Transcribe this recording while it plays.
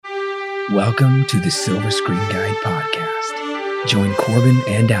Welcome to the Silver Screen Guide podcast. Join Corbin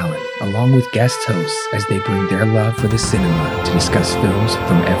and Alan, along with guest hosts, as they bring their love for the cinema to discuss films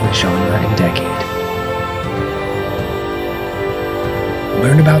from every genre and decade.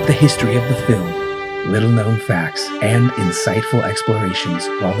 Learn about the history of the film, little-known facts, and insightful explorations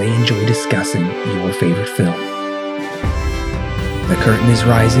while they enjoy discussing your favorite film. The curtain is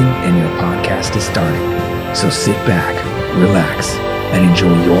rising and your podcast is starting, so sit back, relax, and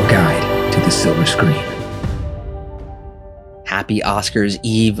enjoy your guide to the silver screen. Happy Oscars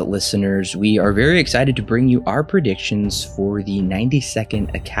Eve, listeners. We are very excited to bring you our predictions for the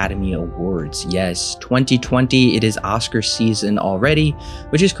 92nd Academy Awards. Yes, 2020, it is Oscar season already,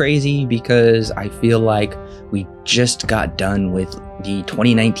 which is crazy because I feel like we just got done with the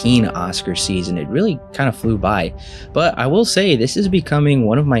 2019 Oscar season. It really kind of flew by. But I will say this is becoming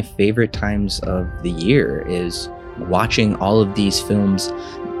one of my favorite times of the year, is watching all of these films,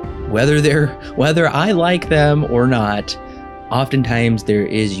 whether I like them or not. Oftentimes there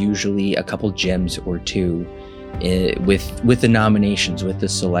is usually a couple gems or two with the nominations, with the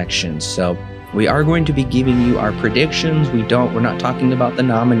selections. So we are going to be giving you our predictions. We're not talking about the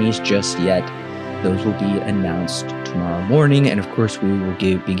nominees just yet. Those will be announced tomorrow morning, and of course we will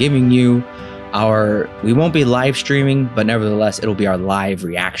be giving you we won't be live streaming, but nevertheless it'll be our live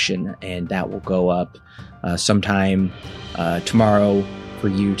reaction, and that will go up sometime tomorrow for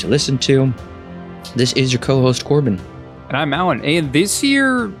you to listen to. This is your co-host Corbin. And I'm Alan. And this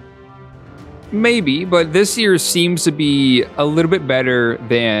year, maybe, but this year seems to be a little bit better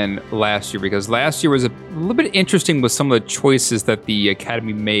than last year, because last year was a little bit interesting with some of the choices that the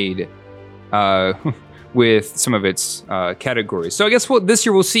Academy made with some of its categories. So I guess this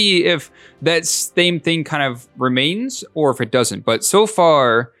year we'll see if that same thing kind of remains or if it doesn't. But so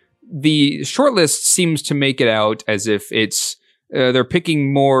far, the shortlist seems to make it out as if it's they're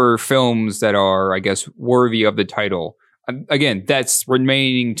picking more films that are, I guess, worthy of the title. Again, that's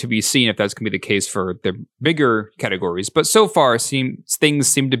remaining to be seen if that's going to be the case for the bigger categories. But so far, things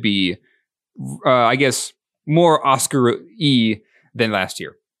seem to be, I guess, more Oscar-y than last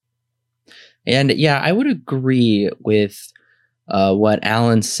year. And yeah, I would agree with what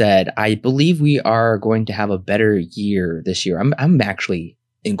Alan said. I believe we are going to have a better year this year. I'm actually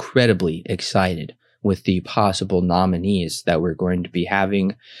incredibly excited with the possible nominees that we're going to be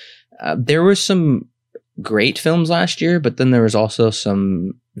having. There were some great films last year, but then there was also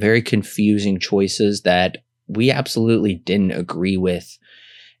some very confusing choices that we absolutely didn't agree with.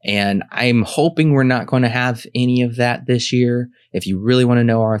 And I'm hoping we're not going to have any of that this year. If you really want to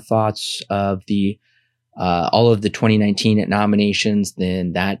know our thoughts of all of the 2019 nominations,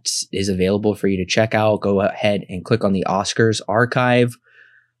 then that is available for you to check out. Go ahead and click on the Oscars archive.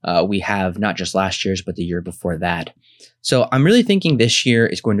 We have not just last year's, but the year before that. So I'm really thinking this year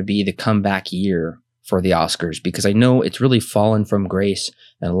is going to be the comeback year for the Oscars, because I know it's really fallen from grace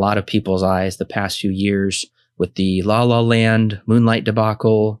in a lot of people's eyes the past few years with the La La Land, Moonlight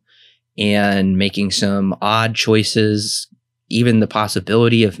debacle, and making some odd choices. Even the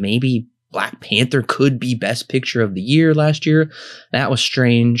possibility of maybe Black Panther could be Best Picture of the Year last year. That was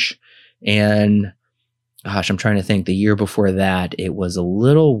strange. And gosh, I'm trying to think, the year before that, it was a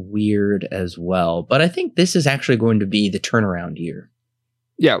little weird as well. But I think this is actually going to be the turnaround year.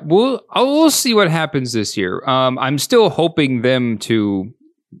 Yeah, we'll see what happens this year. I'm still hoping them to,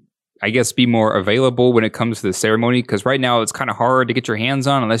 I guess, be more available when it comes to the ceremony, because right now it's kind of hard to get your hands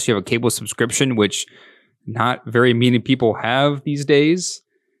on unless you have a cable subscription, which not very many people have these days.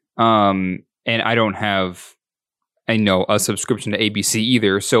 And I don't have, a subscription to ABC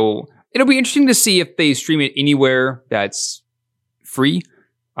either. So it'll be interesting to see if they stream it anywhere that's free.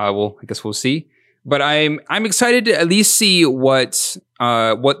 I guess we'll see. But I'm excited to at least see what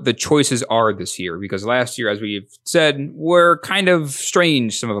the choices are this year, because last year, as we've said, were kind of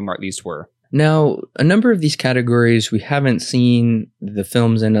strange. Some of them at least were. Now, a number of these categories we haven't seen the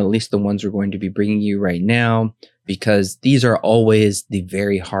films in, at least the ones we're going to be bringing you right now, because these are always the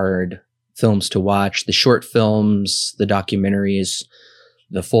very hard films to watch. The short films, the documentaries,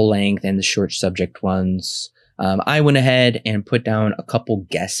 the full length, and the short subject ones. I went ahead and put down a couple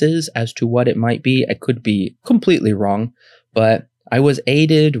guesses as to what it might be. I could be completely wrong, but I was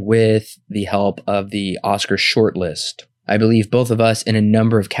aided with the help of the Oscar shortlist. I believe both of us in a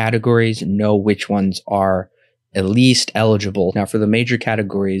number of categories know which ones are at least eligible. Now, for the major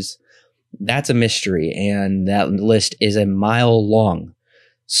categories, that's a mystery, and that list is a mile long.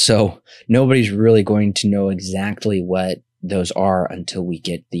 So nobody's really going to know exactly what those are until we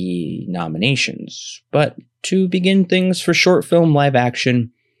get the nominations. But to begin things for short film live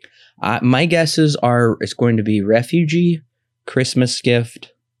action, my guesses are it's going to be Refugee, Christmas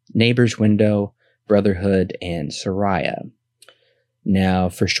Gift, Neighbor's Window, Brotherhood, and Soraya. Now,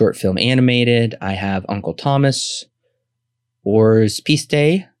 for short film animated, I have Uncle Thomas, Ors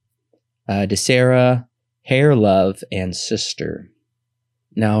Piste, Desera, Hair Love, and Sister.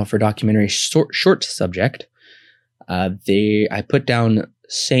 Now, for documentary short subject, I put down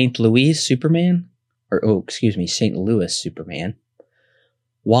St. Louis Superman, St. Louis Superman,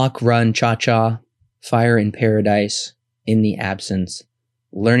 Walk, Run, Cha-Cha, Fire in Paradise, In the Absence,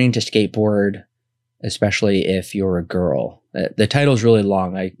 Learning to Skateboard, especially if you're a girl. The title's really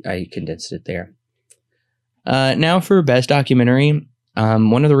long. I condensed it there. Now for best documentary.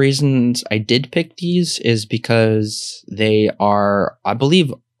 One of the reasons I did pick these is because they are, I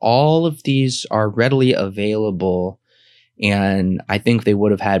believe all of these are readily available, and I think they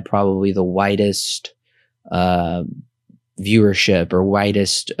would have had probably the widest viewership or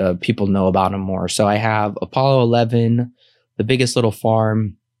widest people know about them more. So I have Apollo 11, The Biggest Little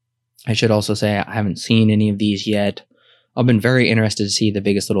Farm. I should also say I haven't seen any of these yet. I've been very interested to see The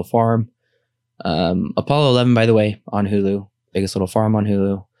Biggest Little Farm. Apollo 11, by the way, on Hulu. Biggest Little Farm on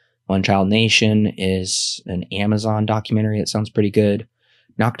Hulu. One Child Nation is an Amazon documentary. It sounds pretty good.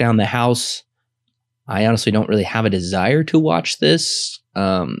 Knock Down the House. I honestly don't really have a desire to watch this.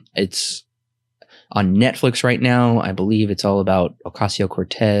 It's on Netflix right now. I believe it's all about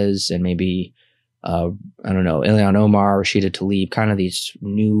Ocasio-Cortez and maybe, Ilhan Omar, Rashida Tlaib, kind of these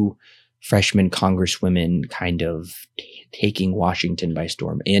new freshman congresswomen kind of taking Washington by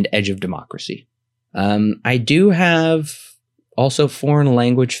storm, and Edge of Democracy. I do have also foreign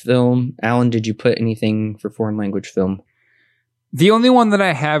language film. Alan, did you put anything for foreign language film? The only one that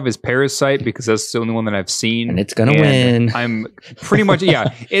I have is Parasite, because that's the only one that I've seen. And it's going to win. I'm pretty much,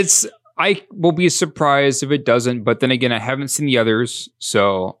 I will be surprised if it doesn't, but then again, I haven't seen the others,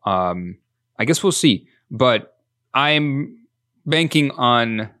 so I guess we'll see. But I'm banking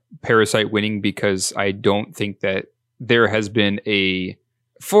on Parasite winning because I don't think that there has been a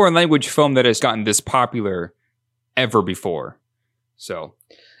foreign language film that has gotten this popular ever before. So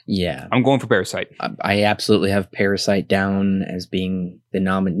yeah, I'm going for Parasite. I absolutely have Parasite down as being the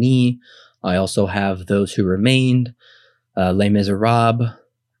nominee. I also have Those Who Remained, Les Miserables,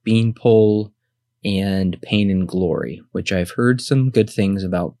 Beanpole, and Pain and Glory, which I've heard some good things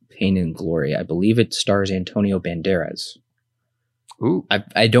about. Pain and Glory. I believe it stars Antonio Banderas. Ooh.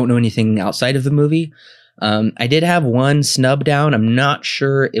 I don't know anything outside of the movie. I did have one snub down. I'm not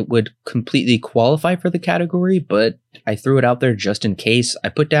sure it would completely qualify for the category, but I threw it out there just in case. I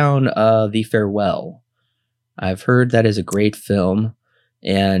put down The Farewell. I've heard that is a great film,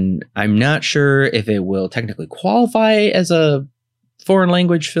 and I'm not sure if it will technically qualify as a foreign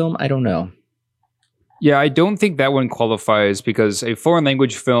language film. I don't know. Yeah, I don't think that one qualifies because a foreign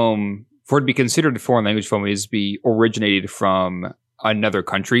language film, for it to be considered a foreign language film, is be originated from another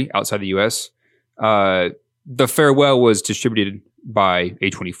country outside the U.S. The Farewell was distributed by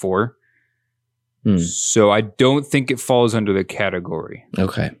A24. So I don't think it falls under the category.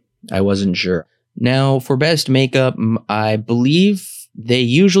 Okay. I wasn't sure. Now, for best makeup, I believe they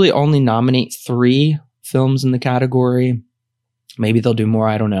usually only nominate 3 films in the category. Maybe they'll do more.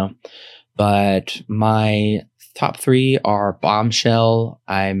 I don't know. But my top 3 are Bombshell.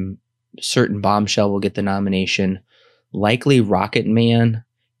 I'm certain Bombshell will get the nomination. Likely Rocket Man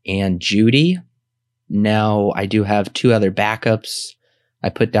and Judy. Now, I do have 2 other backups. I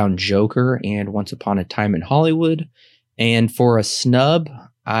put down Joker and Once Upon a Time in Hollywood. And for a snub,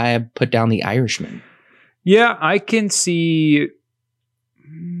 I put down The Irishman. Yeah, I can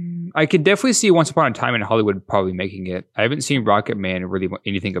definitely see Once Upon a Time in Hollywood probably making it. I haven't seen Rocket Man or really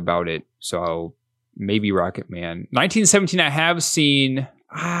anything about it, so maybe Rocket Man. 1917 I have seen.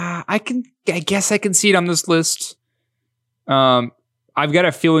 I guess I can see it on this list. I've got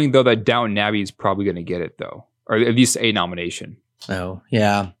a feeling, though, that Downton Abbey is probably going to get it, though. Or at least a nomination. Oh,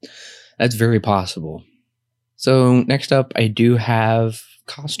 yeah. That's very possible. So next up, I do have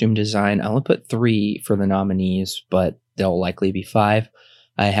costume design. I only put 3 for the nominees, but they'll likely be 5.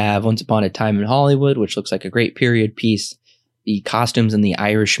 I have Once Upon a Time in Hollywood, which looks like a great period piece. The costumes in The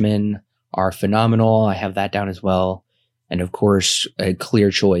Irishman are phenomenal. I have that down as well. And of course, a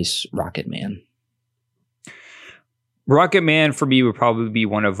clear choice, Rocket Man. Rocket Man for me would probably be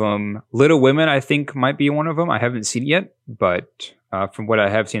one of them. Little Women, I think, might be one of them. I haven't seen it yet, but from what I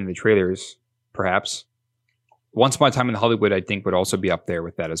have seen in the trailers, perhaps. Once Upon a Time in Hollywood, I think, would also be up there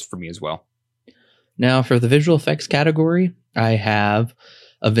with that as for me as well. Now, for the visual effects category, I have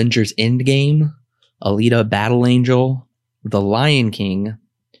Avengers Endgame, Alita Battle Angel, The Lion King,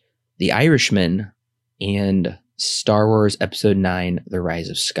 The Irishman, and Star Wars Episode 9, The Rise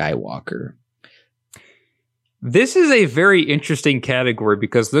of Skywalker. This is a very interesting category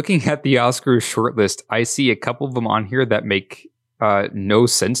because looking at the Oscars shortlist, I see a couple of them on here that make no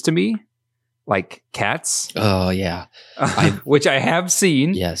sense to me, like Cats. Oh, yeah. Which I have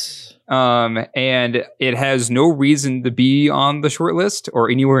seen. Yes. And it has no reason to be on the shortlist or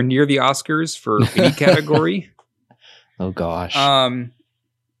anywhere near the Oscars for any category. Oh, gosh.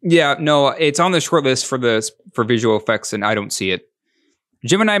 Yeah, no, it's on the shortlist for visual effects, and I don't see it.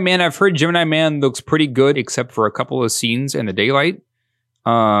 Gemini Man, I've heard Gemini Man looks pretty good, except for a couple of scenes in the daylight.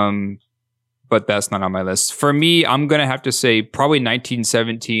 But that's not on my list. For me, I'm gonna have to say probably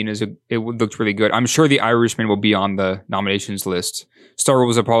 1917 it looks really good. I'm sure The Irishman will be on the nominations list. Star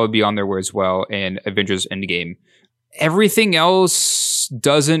Wars will probably be on there as well, and Avengers Endgame. Everything else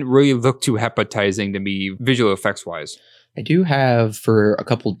doesn't really look too appetizing to me, visual effects wise. I do have for a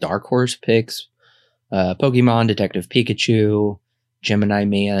couple dark horse picks, Pokemon, Detective Pikachu, Gemini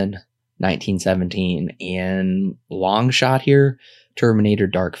Man, 1917, and long shot here, Terminator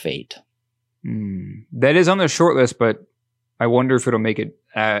Dark Fate. That is on the short list, but I wonder if it'll make it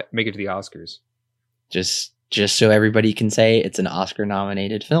to the Oscars. Just so everybody can say it's an Oscar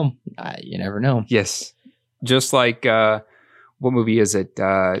nominated film. You never know. Yes. Just like what movie is it?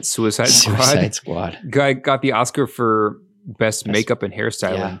 Suicide Squad. Suicide Squad. Guy got the Oscar for best makeup and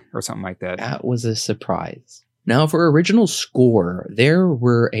hairstyling or something like that. That was a surprise. Now, for original score, there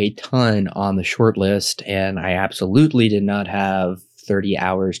were a ton on the short list, and I absolutely did not have 30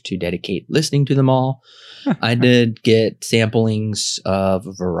 hours to dedicate listening to them all. I did get samplings of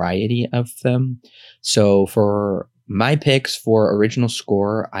a variety of them. So for my picks for original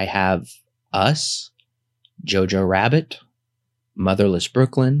score, I have Us, Jojo Rabbit, Motherless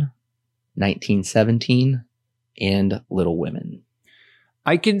Brooklyn, 1917, and Little Women.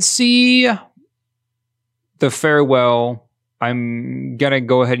 I can see The Farewell. I'm going to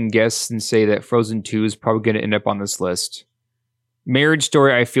go ahead and guess and say that Frozen 2 is probably going to end up on this list. Marriage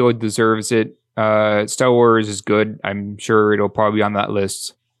Story, I feel it deserves it. Star Wars is good. I'm sure it'll probably be on that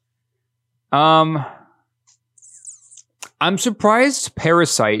list. I'm surprised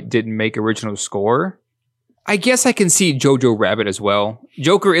Parasite didn't make original score. I guess I can see Jojo Rabbit as well.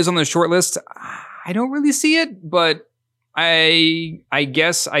 Joker is on the short list. I don't really see it, but I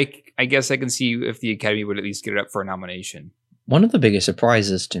guess I can see if the Academy would at least get it up for a nomination. One of the biggest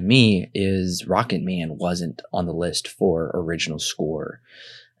surprises to me is Rocket Man wasn't on the list for original score.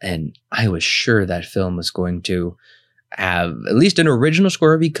 And I was sure that film was going to have at least an original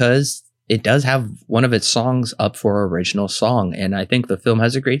score because it does have one of its songs up for original song. And I think the film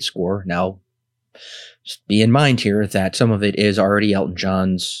has a great score. Now, just be in mind here that some of it is already Elton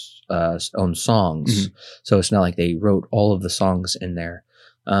John's own songs. Mm-hmm. So it's not like they wrote all of the songs in there.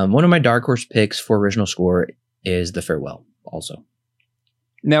 One of my dark horse picks for original score is The Farewell also.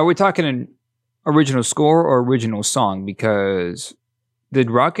 Now, we're talking an original score or original song because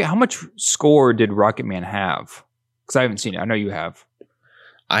how much score did Rocket Man have? Because I haven't seen it. I know you have.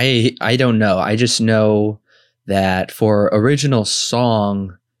 I don't know. I just know that for original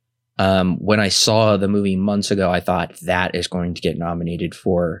song, when I saw the movie months ago, I thought that is going to get nominated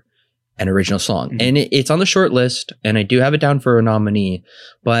for an original song. Mm-hmm. And it's on the short list, and I do have it down for a nominee,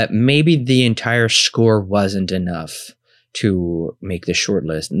 but maybe the entire score wasn't enough to make the short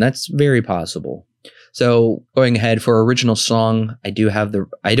list, and that's very possible. So going ahead for original song, I don't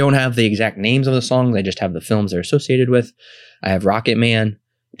have the exact names of the songs. I just have the films they're associated with. I have Rocket Man,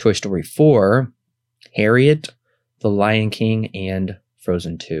 Toy Story 4, Harriet, The Lion King, and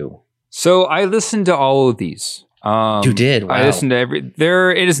Frozen 2. So I listened to all of these. You did? Wow. I listened to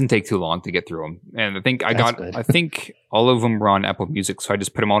it doesn't take too long to get through them. And I think I think all of them were on Apple Music. So I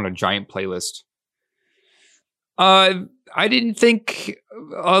just put them on a giant playlist. I didn't think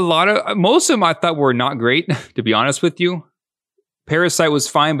most of them I thought were not great, to be honest with you. Parasite was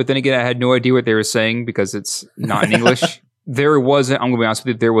fine, but then again, I had no idea what they were saying because it's not in English. I'm going to be honest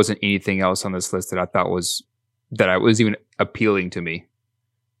with you, there wasn't anything else on this list that I thought was even appealing to me.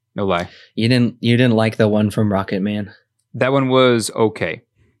 No lie. You didn't like the one from Rocket Man? That one was okay.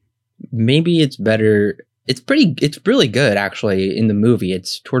 Maybe it's better. It's really good actually in the movie.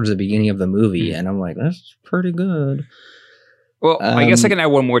 It's towards the beginning of the movie, and I'm like, that's pretty good. Well, I guess I can add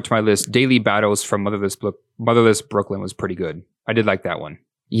one more to my list. Daily Battles from Motherless Brooklyn was pretty good. I did like that one.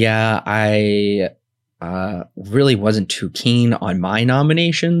 Yeah, I really wasn't too keen on my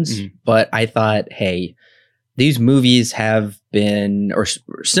nominations, but I thought, hey, these movies have been, or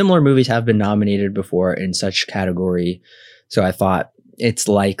similar movies have been nominated before in such category. So I thought it's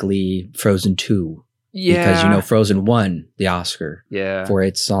likely Frozen 2 Because, Frozen won the Oscar for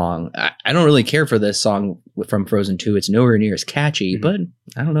its song. I don't really care for this song from Frozen 2. It's nowhere near as catchy, but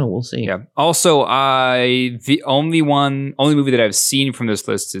I don't know. We'll see. Yeah. Also, the only movie that I've seen from this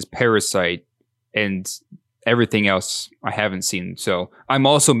list is Parasite, and everything else I haven't seen. So I'm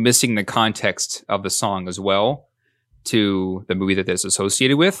also missing the context of the song as well to the movie that that's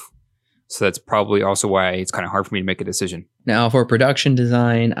associated with. So that's probably also why it's kind of hard for me to make a decision. Now, for production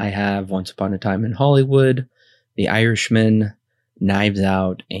design, I have Once Upon a Time in Hollywood, The Irishman, Knives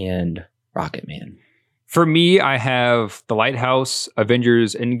Out, and Rocketman. For me, I have The Lighthouse,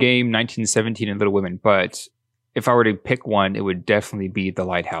 Avengers Endgame, 1917, and Little Women. But if I were to pick one, it would definitely be The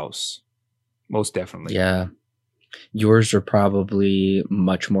Lighthouse. Most definitely. Yeah. Yours are probably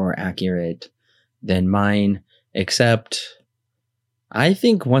much more accurate than mine, except I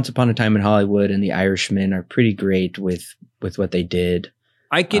think Once Upon a Time in Hollywood and The Irishman are pretty great with what they did.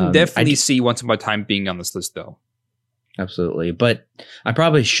 I can definitely see Once Upon a Time being on this list, though. Absolutely. But I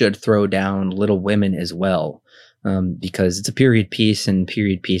probably should throw down Little Women as well, because it's a period piece, and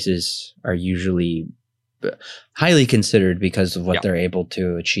period pieces are usually highly considered because of what they're able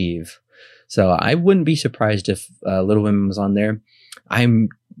to achieve. So I wouldn't be surprised if Little Women was on there. I'm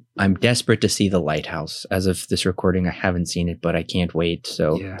desperate to see The Lighthouse. As of this recording, I haven't seen it, but I can't wait.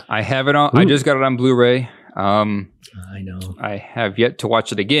 So yeah, I have it on. I just got it on Blu-ray. I know. I have yet to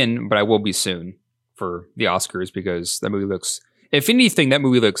watch it again, but I will be soon for the Oscars, because that movie looks. If anything, that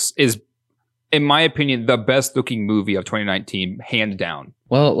movie is, in my opinion, the best looking movie of 2019, hands down.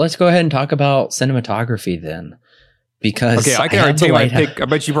 Well, let's go ahead and talk about cinematography then. Because I can already tell you my pick. I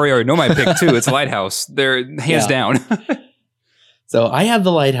bet you probably already know my pick too. It's Lighthouse. They're hands down. So I have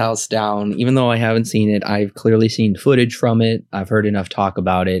The Lighthouse down, even though I haven't seen it. I've clearly seen footage from it. I've heard enough talk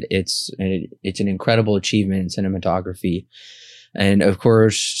about it. It's an incredible achievement in cinematography. And of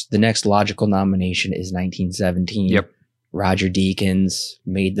course, the next logical nomination is 1917. Yep. Roger Deakins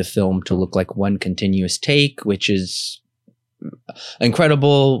made the film to look like one continuous take, which is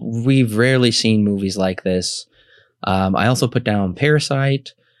incredible. We've rarely seen movies like this. I also put down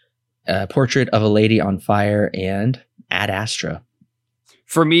Parasite, Portrait of a Lady on Fire, and Ad Astra.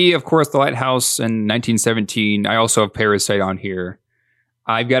 For me, of course, The Lighthouse and 1917. I also have Parasite on here.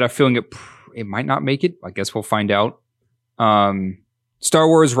 I've got a feeling it might not make it. I guess we'll find out. Star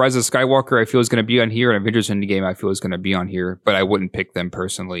Wars Rise of Skywalker, I feel, is going to be on here, and Avengers Endgame, I feel, is going to be on here, but I wouldn't pick them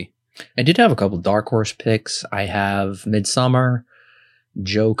personally. I did have a couple dark horse picks. I have Midsommar,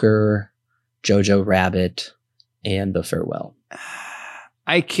 Joker, Jojo Rabbit, and The Farewell.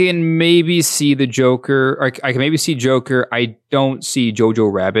 I can maybe see the Joker. Or I can maybe see Joker. I don't see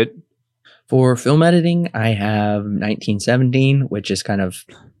Jojo Rabbit. For film editing, I have 1917, which is kind of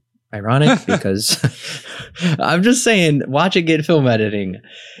ironic because I'm just saying, watch it get film editing.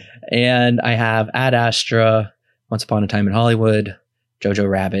 And I have Ad Astra, Once Upon a Time in Hollywood, Jojo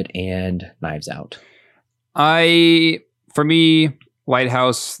Rabbit, and Knives Out. For me,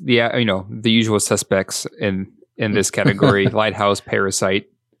 Lighthouse, the usual suspects in this category. Lighthouse, Parasite,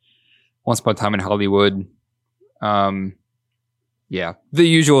 Once Upon a Time in Hollywood. The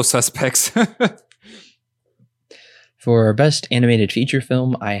usual suspects. For best animated feature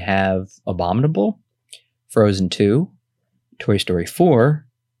film, I have Abominable, Frozen 2, Toy Story 4,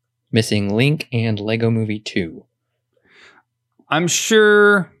 Missing Link, and Lego Movie 2. I'm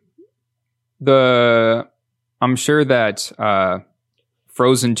sure that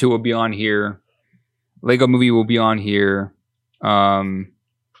Frozen 2 will be on here. Lego Movie will be on here. How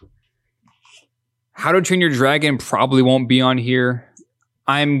to Train Your Dragon probably won't be on here.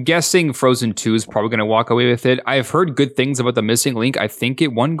 I'm guessing Frozen 2 is probably going to walk away with it. I've heard good things about The Missing Link. I think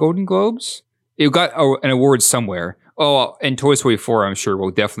it won Golden Globes. It got an award somewhere. Oh, and Toy Story 4, I'm sure,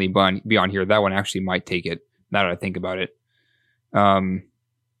 will definitely be on here. That one actually might take it, now that I think about it.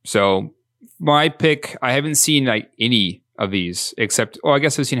 So my pick, I haven't seen any of these except, I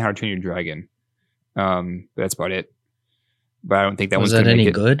guess I've seen How to Train Your Dragon. That's about it. But I don't think that was one's that any make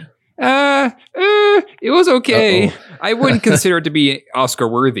it. Good? It was okay. Uh-oh. I wouldn't consider it to be Oscar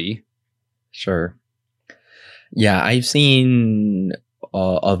worthy. Sure. Yeah, I've seen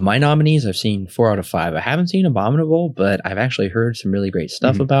of my nominees, I've seen 4 out of 5. I haven't seen Abominable, but I've actually heard some really great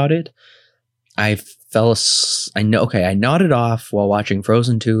stuff about it. I nodded off while watching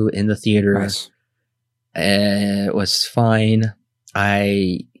Frozen 2 in the theater. Nice. It was fine.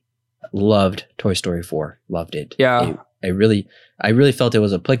 I loved Toy Story 4. Loved it. Yeah. I really felt it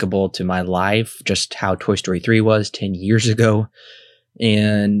was applicable to my life, just how Toy Story 3 was 10 years ago.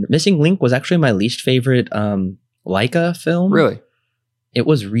 And Missing Link was actually my least favorite Laika film. Really? It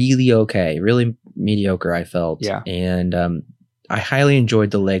was really okay. Really mediocre, I felt. Yeah. And I highly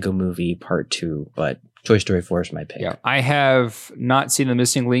enjoyed the Lego Movie Part 2, but Toy Story 4 is my pick. Yeah, I have not seen The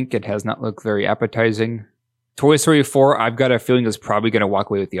Missing Link. It has not looked very appetizing. Toy Story 4, I've got a feeling is probably going to walk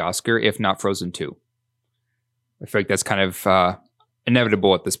away with the Oscar, if not Frozen 2. I feel like that's kind of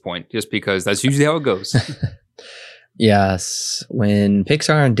inevitable at this point, just because that's usually how it goes. Yes, when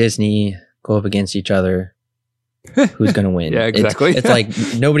Pixar and Disney go up against each other, who's going to win? Yeah, exactly. It's like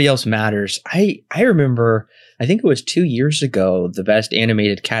nobody else matters. I remember, I think it was 2 years ago, the best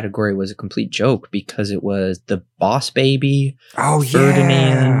animated category was a complete joke because it was the Boss Baby,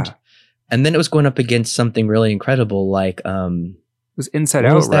 Ferdinand, yeah. and then it was going up against something really incredible like it was Inside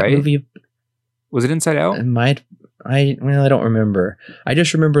Out, right? Movie? Was it Inside Out? I don't remember. I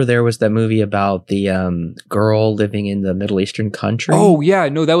just remember there was that movie about the girl living in the Middle Eastern country. Oh yeah,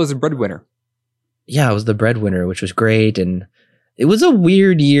 no, that was the Breadwinner. Yeah, it was The Breadwinner, which was great. And it was a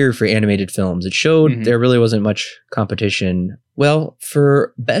weird year for animated films. It showed there really wasn't much competition. Well,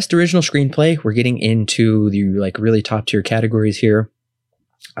 for Best Original Screenplay, we're getting into the like really top tier categories here.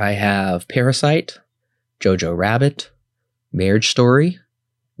 I have Parasite, Jojo Rabbit, Marriage Story,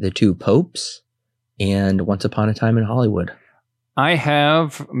 The Two Popes, and Once Upon a Time in Hollywood. I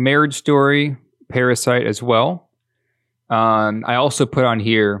have Marriage Story, Parasite as well. I also put on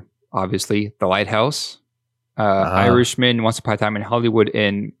here, obviously, The Lighthouse, Irishman, Once Upon a Time in Hollywood,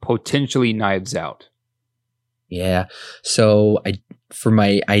 and potentially Knives Out. Yeah. So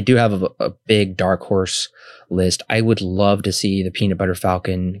I do have a big dark horse list. I would love to see The Peanut Butter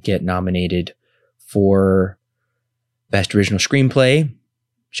Falcon get nominated for Best Original Screenplay.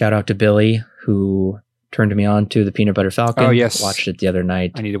 Shout out to Billy, who turned me on to The Peanut Butter Falcon. Oh, yes. Watched it the other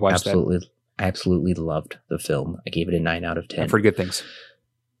night. I need to watch that. Absolutely loved the film. I gave it a 9 out of 10. I've heard good things.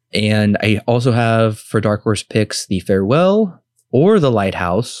 And I also have for Dark Horse picks The Farewell or The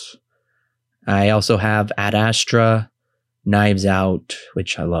Lighthouse. I also have Ad Astra, Knives Out,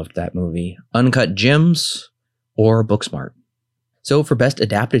 which I loved that movie, Uncut Gems, or Booksmart. So for Best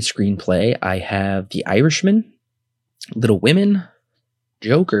Adapted Screenplay, I have The Irishman, Little Women,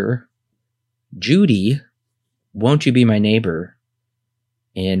 Joker, Judy, Won't You Be My Neighbor,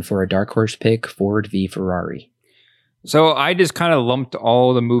 and for a Dark Horse pick, Ford v Ferrari. So I just kind of lumped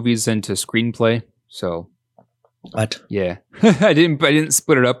all the movies into screenplay. So What? yeah, I didn't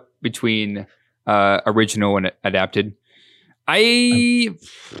split it up between original and adapted. Maybe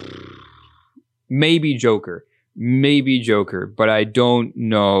Joker, but I don't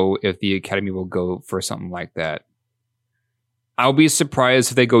know if the Academy will go for something like that. I'll be surprised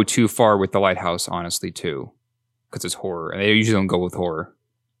if they go too far with The Lighthouse, honestly, too, because it's horror, and they usually don't go with horror.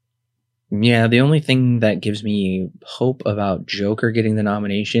 Yeah, the only thing that gives me hope about Joker getting the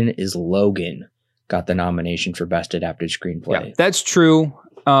nomination is Logan got the nomination for Best Adapted Screenplay. Yeah, that's true.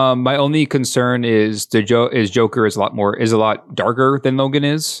 My only concern is Joker is a lot darker than Logan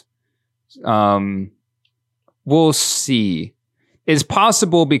is. We'll see. It's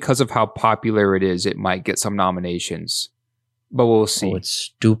possible because of how popular it is, it might get some nominations, but we'll see. Oh, it's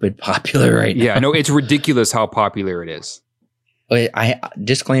stupid popular right now. Yeah, no, it's ridiculous how popular it is.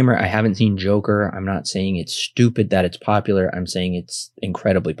 Disclaimer, I haven't seen Joker. I'm not saying it's stupid that it's popular. I'm saying it's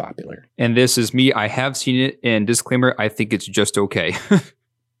incredibly popular. And this is me. I have seen it, and disclaimer, I think it's just okay.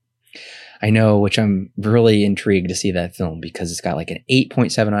 I know, which I'm really intrigued to see that film because it's got like an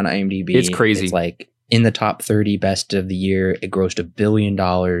 8.7 on IMDb. It's crazy. It's like in the top 30 best of the year. It grossed $1 billion.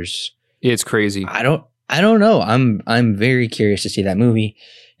 It's crazy. I don't know. I'm very curious to see that movie,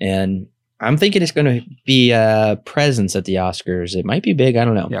 and I'm thinking it's going to be a presence at the Oscars. It might be big. I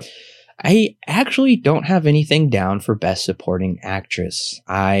don't know. Yep. I actually don't have anything down for Best Supporting Actress.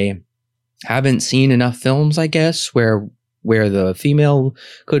 I haven't seen enough films, I guess, where the female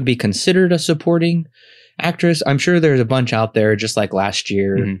could be considered a supporting actress. I'm sure there's a bunch out there, just like last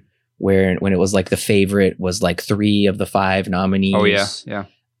year, when it was like The Favorite was like 3 of the 5 nominees. Oh yeah.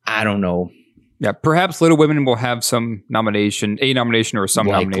 I don't know. Yeah, perhaps Little Women will have some a nomination or some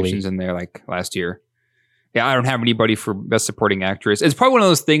Likely. nominations in there like last year. Yeah, I don't have anybody for Best Supporting Actress. It's probably one of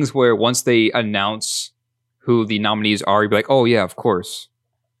those things where once they announce who the nominees are, you'd be like, oh yeah, of course.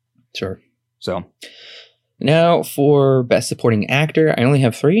 Sure. So now for Best Supporting Actor, I only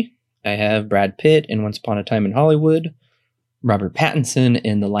have 3. I have Brad Pitt in Once Upon a Time in Hollywood, Robert Pattinson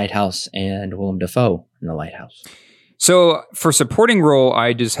in The Lighthouse, and Willem Dafoe in The Lighthouse. So for supporting role,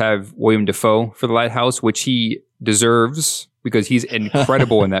 I just have William Dafoe for The Lighthouse, which he deserves because he's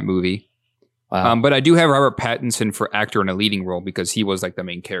incredible in that movie. Wow. But I do have Robert Pattinson for actor in a leading role because he was like the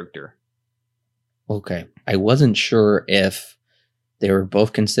main character. Okay. I wasn't sure if they were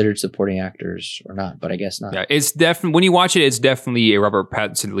both considered supporting actors or not, but I guess not. Yeah, it's definitely, when you watch it, it's definitely a Robert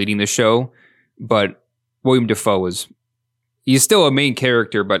Pattinson leading the show, but William Dafoe He's still a main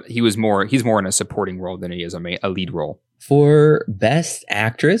character, but he's more in a supporting role than he is a lead role. For Best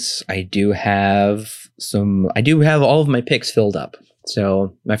Actress, I do have all of my picks filled up.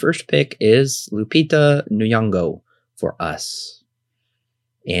 So my first pick is Lupita Nyong'o for Us.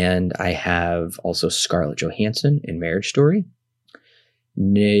 And I have also Scarlett Johansson in Marriage Story.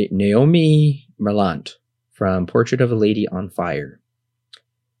 Naomi Merlant from Portrait of a Lady on Fire.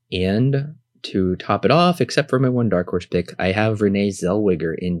 And to top it off, except for my one dark horse pick, I have Renee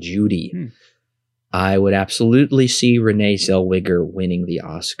Zellweger in Judy. I would absolutely see Renee Zellweger winning the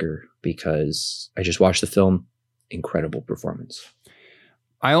Oscar because I just watched the film. Incredible performance.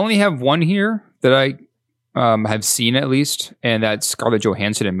 I only have one here that I have seen at least, and that's Scarlett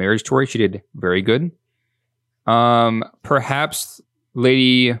Johansson in Marriage Story. She did very good. Perhaps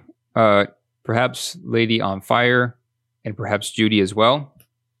Lady on Fire, and perhaps Judy as well.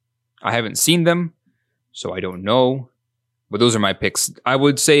 I haven't seen them, so I don't know. But those are my picks. I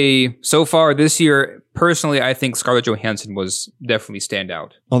would say so far this year, personally, I think Scarlett Johansson was definitely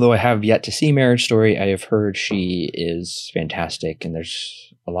standout. Although I have yet to see Marriage Story, I have heard she is fantastic, and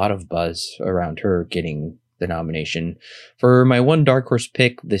there's a lot of buzz around her getting the nomination. For my one dark horse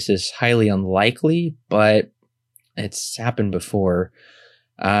pick, this is highly unlikely, but it's happened before.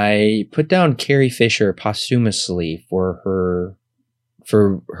 I put down Carrie Fisher posthumously for her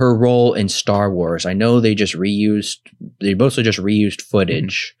role in Star Wars. I know they mostly just reused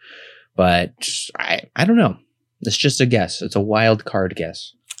footage, but I don't know. It's just a guess. It's a wild card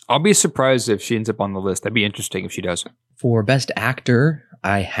guess. I'll be surprised if she ends up on the list. That'd be interesting if she does. For Best Actor,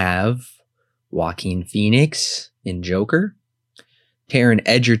 I have Joaquin Phoenix in Joker, Taron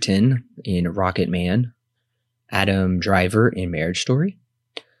Egerton in Rocket Man, Adam Driver in Marriage Story,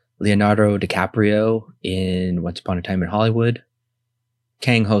 Leonardo DiCaprio in Once Upon a Time in Hollywood,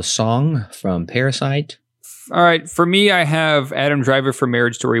 Kang Ho Song from Parasite. All right, for me, I have Adam Driver for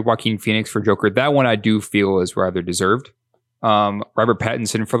Marriage Story, Joaquin Phoenix for Joker. That one I do feel is rather deserved. Robert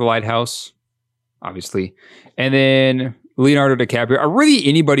Pattinson for The Lighthouse, obviously. And then Leonardo DiCaprio. Really,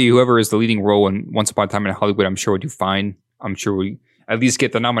 anybody, whoever is the leading role in Once Upon a Time in Hollywood, I'm sure would do fine. I'm sure we at least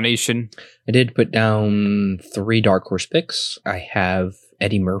get the nomination. I did put down 3 dark horse picks. I have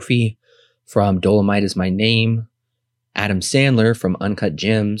Eddie Murphy from Dolomite Is My Name, Adam Sandler from Uncut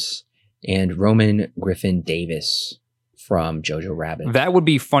Gems, and Roman Griffin Davis from Jojo Rabbit. That would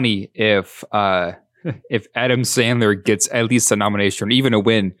be funny if Adam Sandler gets at least a nomination or even a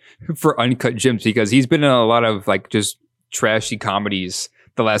win for Uncut Gems, because he's been in a lot of like just trashy comedies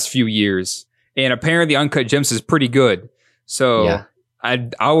the last few years, and apparently Uncut Gems is pretty good. So yeah.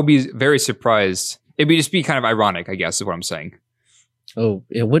 I will be very surprised. It'd just be kind of ironic, I guess, is what I'm saying. Oh,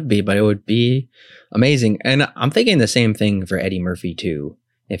 it would be, but it would be amazing. And I'm thinking the same thing for Eddie Murphy too.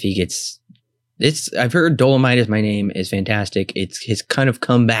 If he gets I've heard Dolomite Is My Name is fantastic. It's his kind of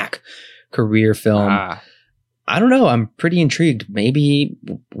comeback career film. I don't know. I'm pretty intrigued. Maybe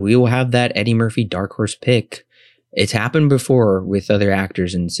we will have that Eddie Murphy dark horse pick. It's happened before with other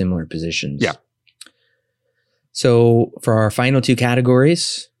actors in similar positions. Yeah. So for our final 2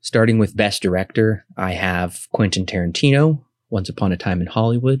 categories, starting with Best Director, I have Quentin Tarantino, Once Upon a Time in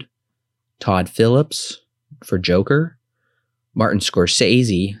Hollywood, Todd Phillips for Joker, Martin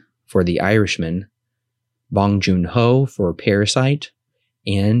Scorsese for The Irishman, Bong Joon-ho for Parasite,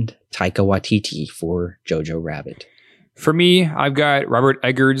 and Taika Waititi for Jojo Rabbit. For me, I've got Robert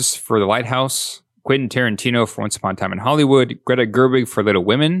Eggers for The Lighthouse, Quentin Tarantino for Once Upon a Time in Hollywood, Greta Gerwig for Little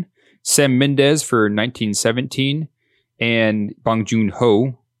Women, Sam Mendes for 1917, and Bong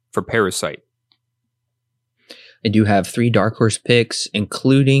Joon-ho for Parasite. I do have 3 dark horse picks,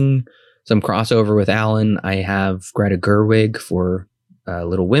 including some crossover with Alan. I have Greta Gerwig for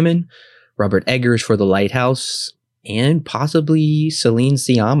Little Women, Robert Eggers for The Lighthouse, and possibly Celine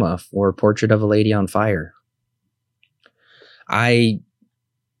Sciamma for Portrait of a Lady on Fire. I'm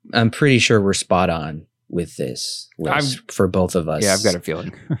pretty sure we're spot on with this list for both of us. Yeah, I've got a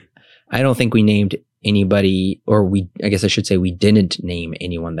feeling. I don't think we named anybody, or I guess I should say we didn't name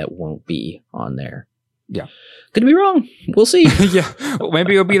anyone that won't be on there. Yeah. Could be wrong. We'll see. Yeah. Well,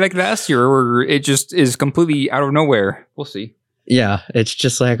 maybe it'll be like last year where it just is completely out of nowhere. We'll see. Yeah. It's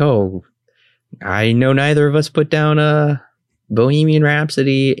just like, oh, I know neither of us put down Bohemian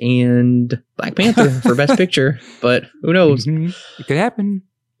Rhapsody and Black Panther for Best Picture, but who knows? Mm-hmm. It could happen.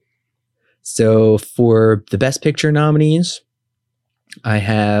 So for the Best Picture nominees, I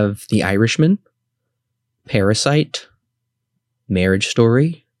have The Irishman, Parasite, Marriage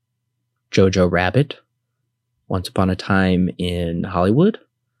Story, Jojo Rabbit, Once Upon a Time in Hollywood,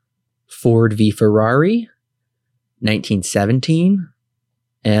 Ford v. Ferrari, 1917,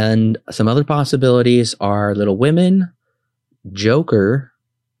 and some other possibilities are Little Women, Joker,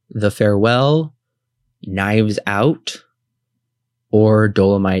 The Farewell, Knives Out, or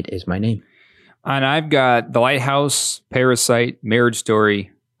Dolomite Is My Name. And I've got The Lighthouse, Parasite, Marriage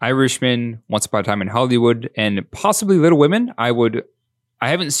Story, Irishman, Once Upon a Time in Hollywood, and possibly Little Women. I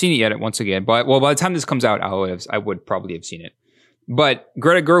haven't seen it yet once again, but by the time this comes out, I would probably have seen it. But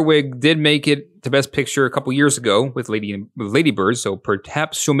Greta Gerwig did make it to Best Picture a couple years ago with Lady Bird, so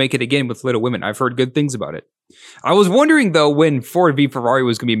perhaps she'll make it again with Little Women. I've heard good things about it. I was wondering though when Ford v Ferrari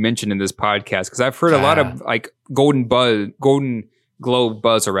was going to be mentioned in this podcast because I've heard a lot of like Golden Globe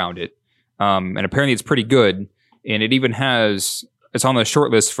buzz around it, and apparently it's pretty good, and it even it's on the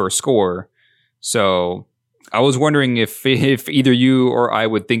short list for a score. So I was wondering if either you or I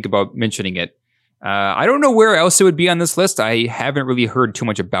would think about mentioning it. I don't know where else it would be on this list. I haven't really heard too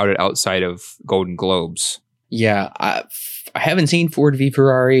much about it outside of Golden Globes. Yeah, I haven't seen Ford v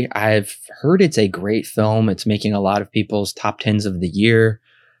Ferrari. I've heard it's a great film. It's making a lot of people's top 10s of the year,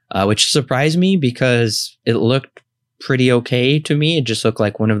 which surprised me because it looked pretty okay to me. It just looked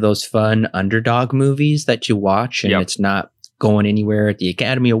like one of those fun underdog movies that you watch and It's not going anywhere at the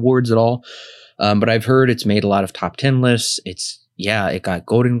Academy Awards at all. But I've heard it's made a lot of top 10 lists. It got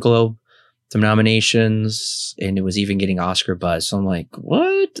Golden Globe, some nominations, and it was even getting Oscar buzz. So I'm like,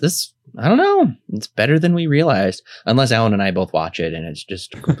 what? I don't know. It's better than we realized. Unless Alan and I both watch it and it's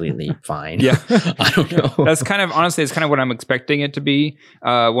just completely fine. Yeah. I don't know. That's honestly, it's kind of what I'm expecting it to be.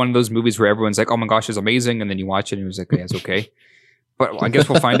 One of those movies where everyone's like, oh my gosh, it's amazing. And then you watch it and it was like, yeah, it's okay. But I guess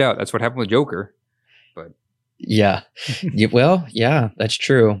we'll find out. That's what happened with Joker. But yeah. Well, yeah, that's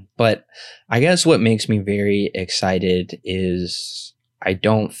true. But I guess what makes me very excited is I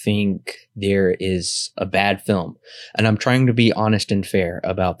don't think there is a bad film. And I'm trying to be honest and fair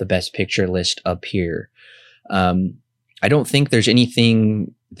about the Best Picture list up here. I don't think there's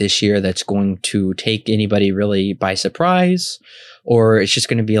anything this year that's going to take anybody really by surprise, or it's just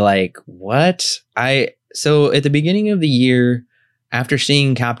going to be like, what? So at the beginning of the year, after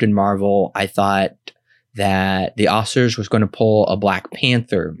seeing Captain Marvel, I thought that the Oscars was going to pull a Black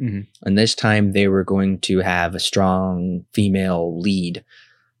Panther. Mm-hmm. And this time they were going to have a strong female lead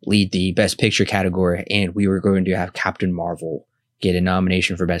the Best Picture category. And we were going to have Captain Marvel get a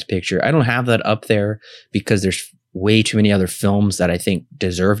nomination for Best Picture. I don't have that up there because there's way too many other films that I think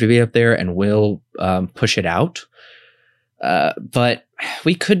deserve to be up there and will push it out. But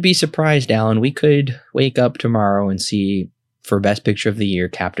we could be surprised, Alan. We could wake up tomorrow and see for Best Picture of the Year,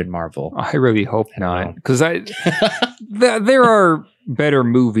 Captain Marvel. I really hope not, because there are better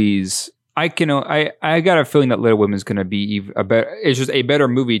movies. I got a feeling that Little Women is going to be it's just a better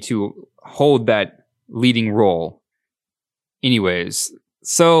movie to hold that leading role. Anyways,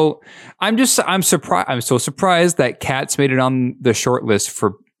 so I'm surprised. I'm so surprised that Cats made it on the short list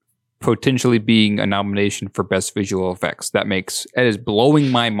for potentially being a nomination for Best Visual Effects. That is blowing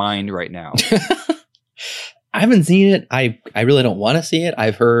my mind right now. I haven't seen it. I really don't want to see it.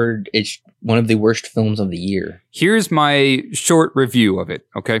 I've heard it's one of the worst films of the year. Here's my short review of it,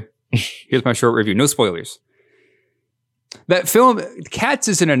 okay? Here's my short review. No spoilers. That film, Cats,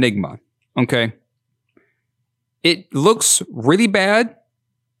 is an enigma, okay? It looks really bad,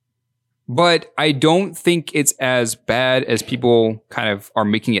 but I don't think it's as bad as people kind of are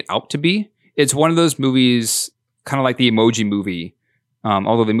making it out to be. It's one of those movies, kind of like the Emoji Movie,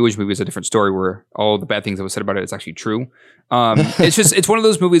 although the Emoji Movie is a different story where all the bad things that was said about it is actually true. It's one of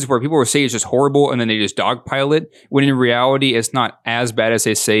those movies where people will say it's just horrible and then they just dogpile it, when in reality it's not as bad as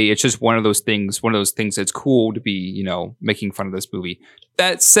they say. It's just one of those things that's cool to be, making fun of this movie.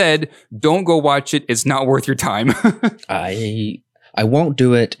 That said, don't go watch it. It's not worth your time. I won't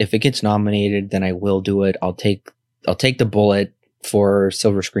do it. If it gets nominated, then I will do it. I'll take the bullet for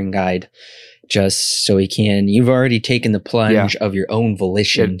Silver Screen Guide. Just so he can. You've already taken the plunge of your own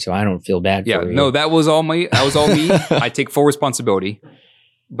volition, so I don't feel bad for you. Yeah, no, that was all me. I take full responsibility,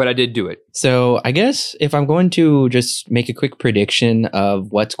 but I did do it. So I guess if I'm going to just make a quick prediction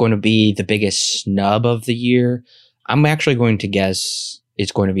of what's going to be the biggest snub of the year, I'm actually going to guess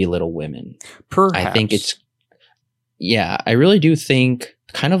it's going to be Little Women. Perhaps. I think I really do think,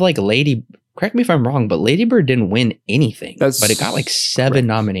 kind of like correct me if I'm wrong, but Lady Bird didn't win anything. But it got like 7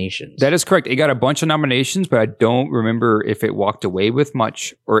 nominations. That is correct. It got a bunch of nominations, but I don't remember if it walked away with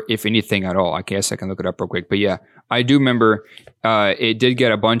much or if anything at all. I guess I can look it up real quick. But yeah, I do remember it did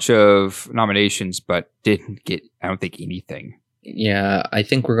get a bunch of nominations, but didn't get, I don't think, anything. Yeah, I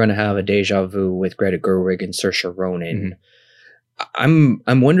think we're going to have a deja vu with Greta Gerwig and Saoirse Ronan. Mm-hmm.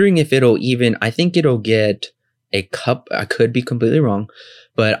 I'm wondering if I think it'll get I could be completely wrong,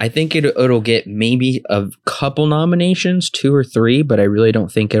 but I think it'll get maybe a couple nominations, 2 or 3, but I really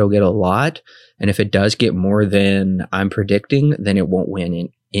don't think it'll get a lot. And if it does get more than I'm predicting, then it won't win in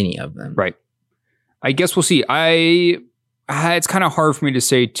any of them. Right. I guess we'll see. It's kind of hard for me to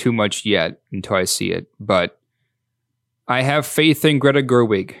say too much yet until I see it, but I have faith in Greta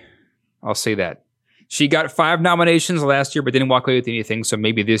Gerwig. I'll say that. She got 5 nominations last year, but didn't walk away with anything. So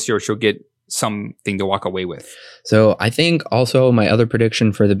maybe this year she'll get something to walk away with. So I think also my other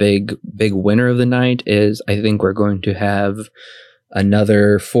prediction for the big winner of the night is I think we're going to have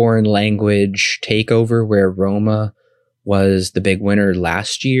another foreign language takeover where Roma was the big winner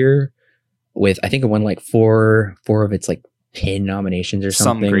last year with, I think it won like four of its like 10 nominations or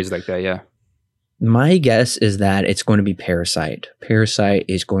something. Something crazy like that, yeah. My guess is that it's going to be Parasite. Parasite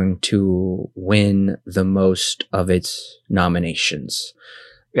is going to win the most of its nominations.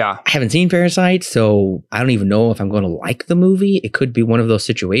 Yeah. I haven't seen Parasite, so I don't even know if I'm going to like the movie. It could be one of those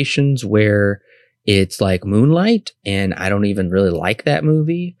situations where it's like Moonlight, and I don't even really like that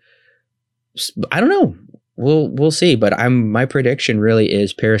movie. I don't know. We'll see, but my prediction really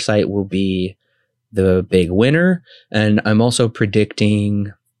is Parasite will be the big winner, and I'm also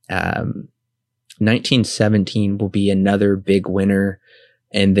predicting 1917 will be another big winner,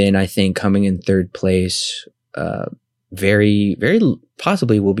 and then I think coming in third place, very, very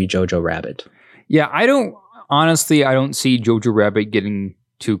possibly will be Jojo Rabbit. Yeah, I don't see Jojo Rabbit getting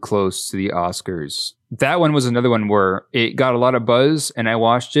too close to the Oscars. That one was another one where it got a lot of buzz, and I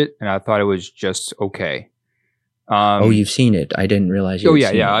watched it, and I thought it was just okay. You've seen it. I didn't realize you Oh, had yeah,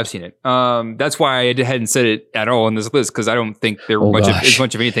 seen yeah, it. I've seen it. That's why I hadn't said it at all on this list, because I don't think there was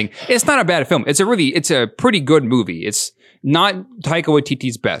much of anything. It's not a bad film. It's a pretty good movie. It's not Taika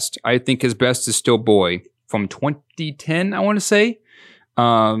Waititi's best. I think his best is still Boy from 2010, I want to say.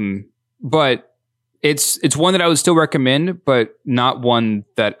 But it's one that I would still recommend, but not one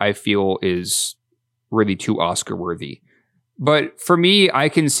that I feel is really too Oscar worthy. But for me, I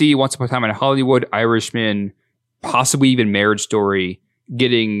can see Once Upon a Time in Hollywood, Irishman, possibly even Marriage Story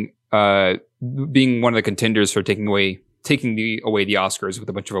getting being one of the contenders for taking away the Oscars with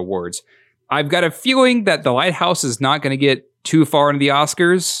a bunch of awards. I've got a feeling that The Lighthouse is not going to get too far into the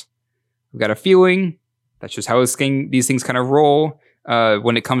Oscars. I've got a feeling that's just how these things kind of roll.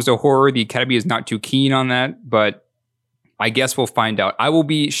 When it comes to horror, the Academy is not too keen on that, but I guess we'll find out. I will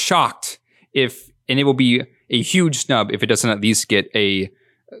be shocked and it will be a huge snub if it doesn't at least get a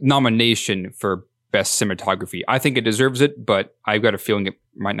nomination for Best Cinematography. I think it deserves it, but I've got a feeling it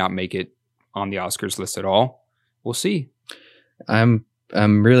might not make it on the Oscars list at all. We'll see. I'm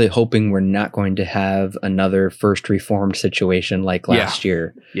really hoping we're not going to have another First Reformed situation like last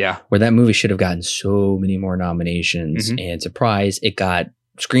year. Yeah. Where that movie should have gotten so many more nominations. Mm-hmm. And surprise, it got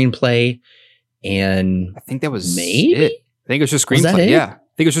screenplay and I think that was maybe it. I think it was just screenplay. Yeah. I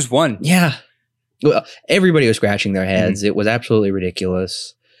think it was just one. Yeah. Well, everybody was scratching their heads. Mm-hmm. It was absolutely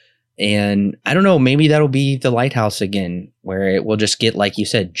ridiculous. And I don't know, maybe that'll be The Lighthouse again, where it will just get, like you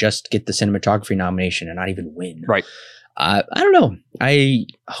said, just get the cinematography nomination and not even win. Right. I don't know. I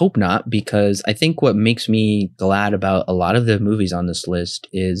hope not, because I think what makes me glad about a lot of the movies on this list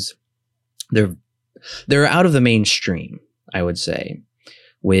is they're out of the mainstream, I would say.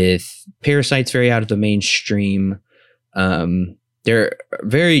 With Parasite's very out of the mainstream. They're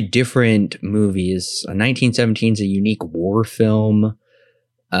very different movies. 1917 is a unique war film.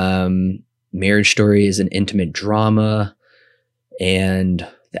 Marriage Story is an intimate drama, and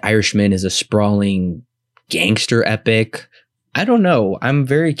The Irishman is a sprawling gangster epic. I don't know. I'm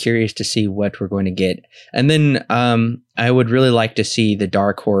very curious to see what we're going to get. And then I would really like to see the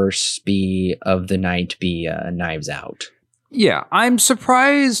dark horse of the night be Knives Out. Yeah, I'm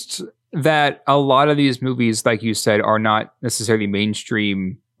surprised that a lot of these movies, like you said, are not necessarily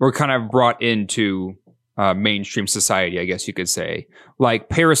mainstream or kind of brought into mainstream society, I guess you could say. Like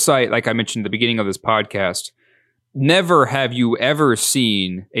Parasite, like I mentioned at the beginning of this podcast, never have you ever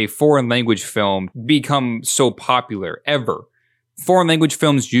seen a foreign language film become so popular, ever. Foreign language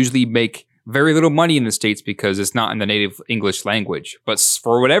films usually make very little money in the States because it's not in the native English language. But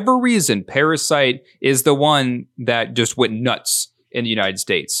for whatever reason, Parasite is the one that just went nuts in the United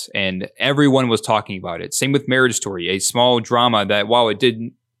States, and everyone was talking about it. Same with Marriage Story, a small drama that while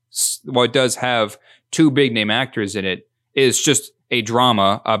it does have 2 big name actors in it, is just a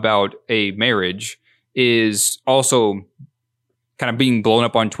drama about a marriage, is also kind of being blown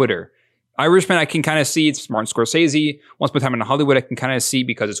up on Twitter. Irishman, I can kind of see, it's Martin Scorsese. Once Upon a Time in Hollywood, I can kind of see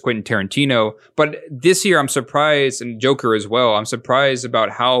because it's Quentin Tarantino. But this year, I'm surprised, and Joker as well, I'm surprised about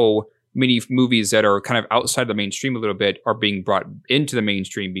how many movies that are kind of outside the mainstream a little bit are being brought into the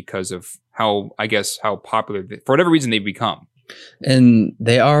mainstream because of how popular, for whatever reason, they've become. And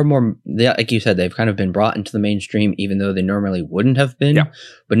they are like you said, they've kind of been brought into the mainstream, even though they normally wouldn't have been. Yeah.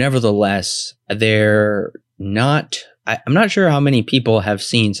 But nevertheless, they're not. I'm not sure how many people have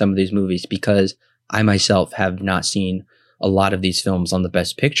seen some of these movies, because I myself have not seen a lot of these films on the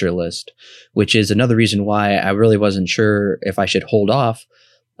Best Picture list, which is another reason why I really wasn't sure if I should hold off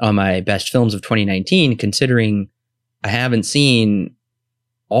on my best films of 2019, considering I haven't seen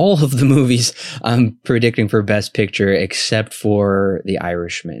all of the movies I'm predicting for Best Picture except for The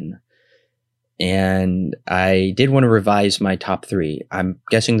Irishman. And I did want to revise my top 3. I'm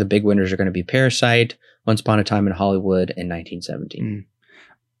guessing the big winners are going to be Parasite, Once Upon a Time in Hollywood, and 1917.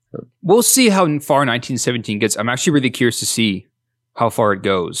 We'll see how far 1917 gets. I'm actually really curious to see how far it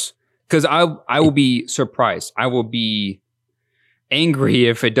goes, because I will be surprised. I will be angry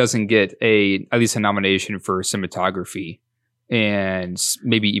if it doesn't get at least a nomination for cinematography and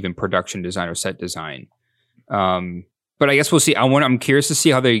maybe even production design or set design. But I guess we'll see. I'm curious to see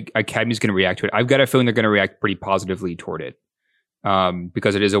how the Academy is going to react to it. I've got a feeling they're going to react pretty positively toward it,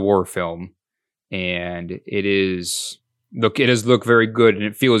 because it is a war film, and it does look very good, and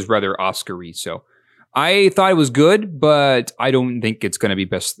it feels rather Oscar-y. So I thought it was good, but I don't think it's going to be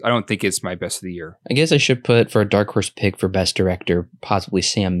best. I don't think it's my best of the year. I guess I should put, for a dark horse pick for Best Director, possibly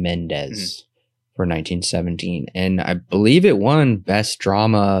Sam Mendes for 1917. And I believe it won Best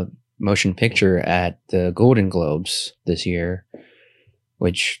Drama Motion Picture at the Golden Globes this year,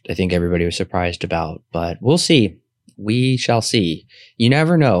 which I think everybody was surprised about. But we'll see. We shall see. You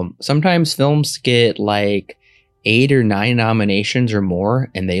never know. Sometimes films get like 8 or 9 nominations or more,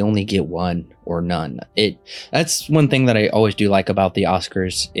 and they only get 1 or none. That's one thing that I always do like about the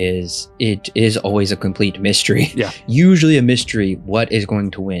Oscars, is it is always a complete mystery. Yeah. Usually a mystery what is going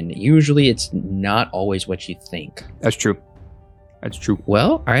to win. Usually it's not always what you think. That's true. That's true.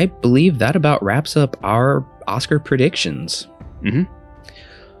 Well, I believe that about wraps up our Oscar predictions. Mm-hmm.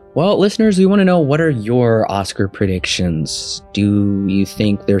 Well, listeners, we want to know, what are your Oscar predictions? Do you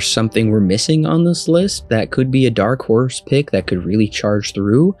think there's something we're missing on this list that could be a dark horse pick that could really charge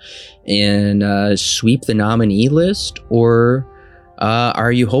through and sweep the nominee list? Or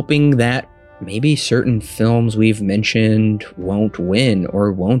are you hoping that maybe certain films we've mentioned won't win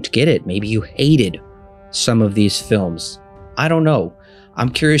or won't get it? Maybe you hated some of these films. I don't know. I'm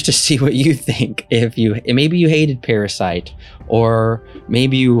curious to see what you think. Maybe you hated Parasite, or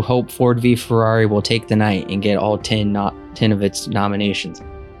maybe you hope Ford v Ferrari will take the night and get all 10 of its nominations.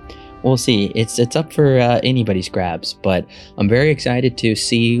 We'll see. It's up for anybody's grabs, but I'm very excited to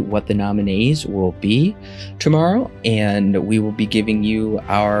see what the nominees will be tomorrow, and we will be giving you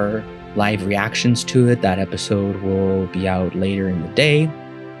our live reactions to it. That episode will be out later in the day.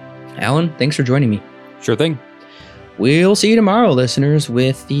 Alan, thanks for joining me. Sure thing. We'll see you tomorrow, listeners,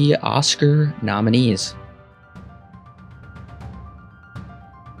 with the Oscar nominees.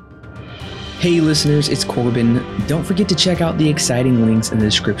 Hey listeners, it's Corbin. Don't forget to check out the exciting links in the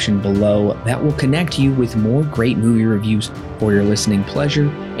description below that will connect you with more great movie reviews for your listening pleasure,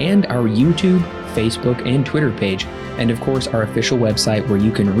 and our YouTube, Facebook, and Twitter page, and of course our official website where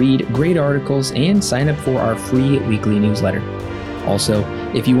you can read great articles and sign up for our free weekly newsletter. Also,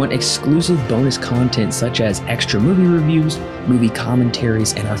 if you want exclusive bonus content such as extra movie reviews, movie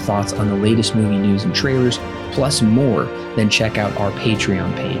commentaries, and our thoughts on the latest movie news and trailers, plus more, then check out our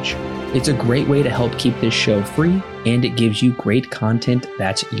Patreon page. It's a great way to help keep this show free, and it gives you great content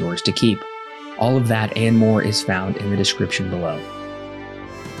that's yours to keep. All of that and more is found in the description below.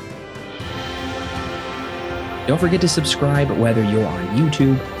 Don't forget to subscribe whether you're on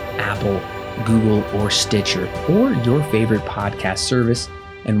YouTube, Apple, Google, or Stitcher, or your favorite podcast service.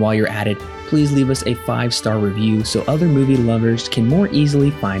 And while you're at it, please leave us a 5-star review so other movie lovers can more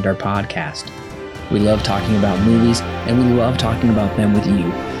easily find our podcast. We love talking about movies, and we love talking about them with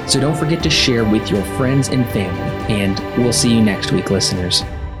you. So don't forget to share with your friends and family. And we'll see you next week, listeners.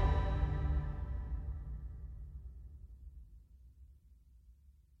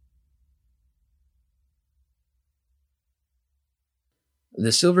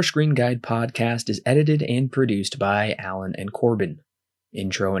 The Silver Screen Guide podcast is edited and produced by Alan and Corbin.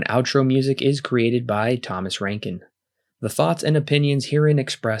 Intro and outro music is created by Thomas Rankin. The thoughts and opinions herein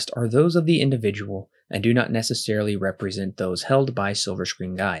expressed are those of the individual and do not necessarily represent those held by Silver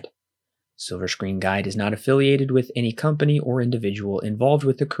Screen Guide. Silver Screen Guide is not affiliated with any company or individual involved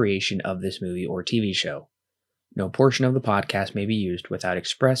with the creation of this movie or TV show. No portion of the podcast may be used without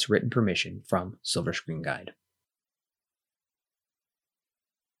express written permission from Silver Screen Guide.